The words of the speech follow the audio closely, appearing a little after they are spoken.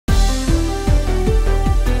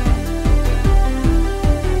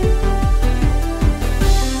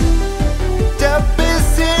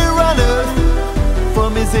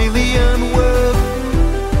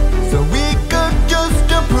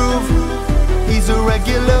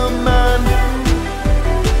regular man.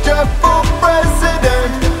 Jeb for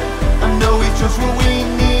president, I know he's just what we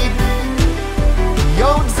need. He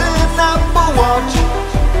owns an Apple Watch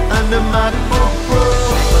and a MacBook Pro.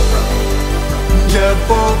 Jeb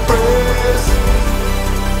for Prez,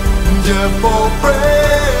 Jeb for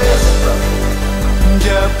Prez,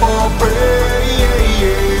 Jeb for Prez.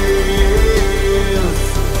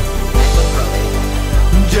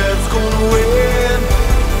 Jeb's gonna win.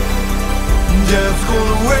 Jeb's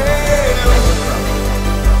gonna win.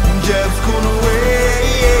 Jeb's gonna win.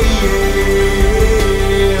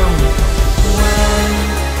 When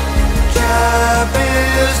Jeb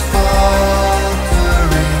is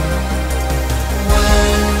faltering,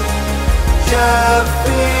 when Jeb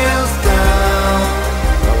feels down,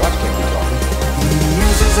 my watch can't be talking. he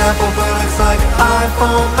uses Apple products like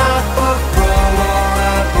iPhone, MacBook Pro, or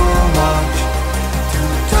Apple Watch to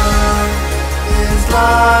turn his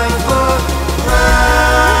life around.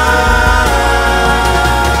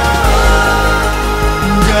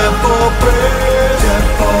 Jeb for Prez, Jeb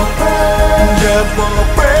for Prez, Jeb for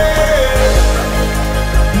Prez,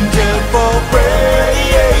 Jeb for Prez.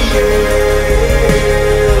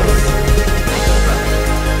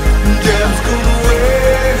 Jeb's gonna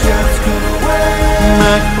win, Jeb's gonna win.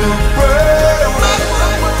 MacBook Pro,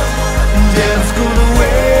 Jeb's gonna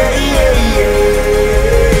win.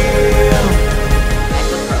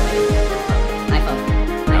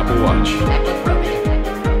 Apple Watch. Apple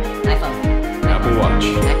Watch.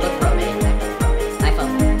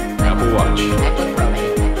 Apple Watch.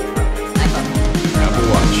 Apple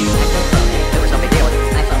Watch. There was no big deal with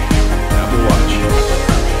iPhone. Apple Watch.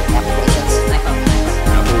 Applications. iPhone.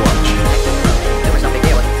 Apple Watch. There was no big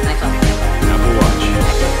deal with iPhone. Apple Watch.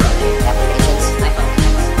 Applications. iPhone.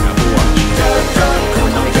 Apple Watch.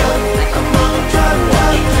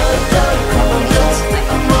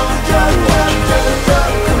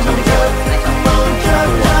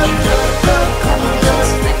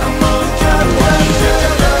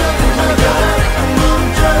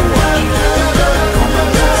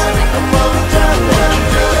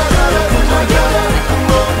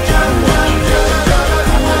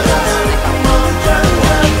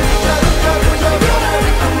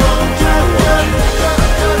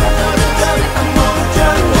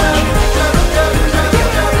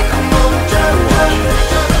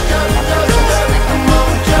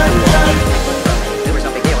 There was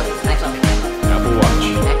no big deal with iPhone. Apple Watch.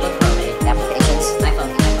 Applications.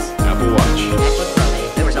 iPhone. Apple Watch.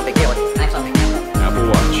 There was no big deal with iPhone.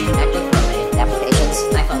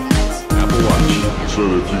 Apple Watch. So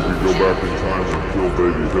that you could go back in time and kill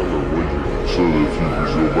baby Hitler, would you? So that you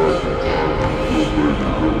could go back in time and kill baby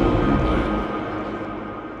Hitler.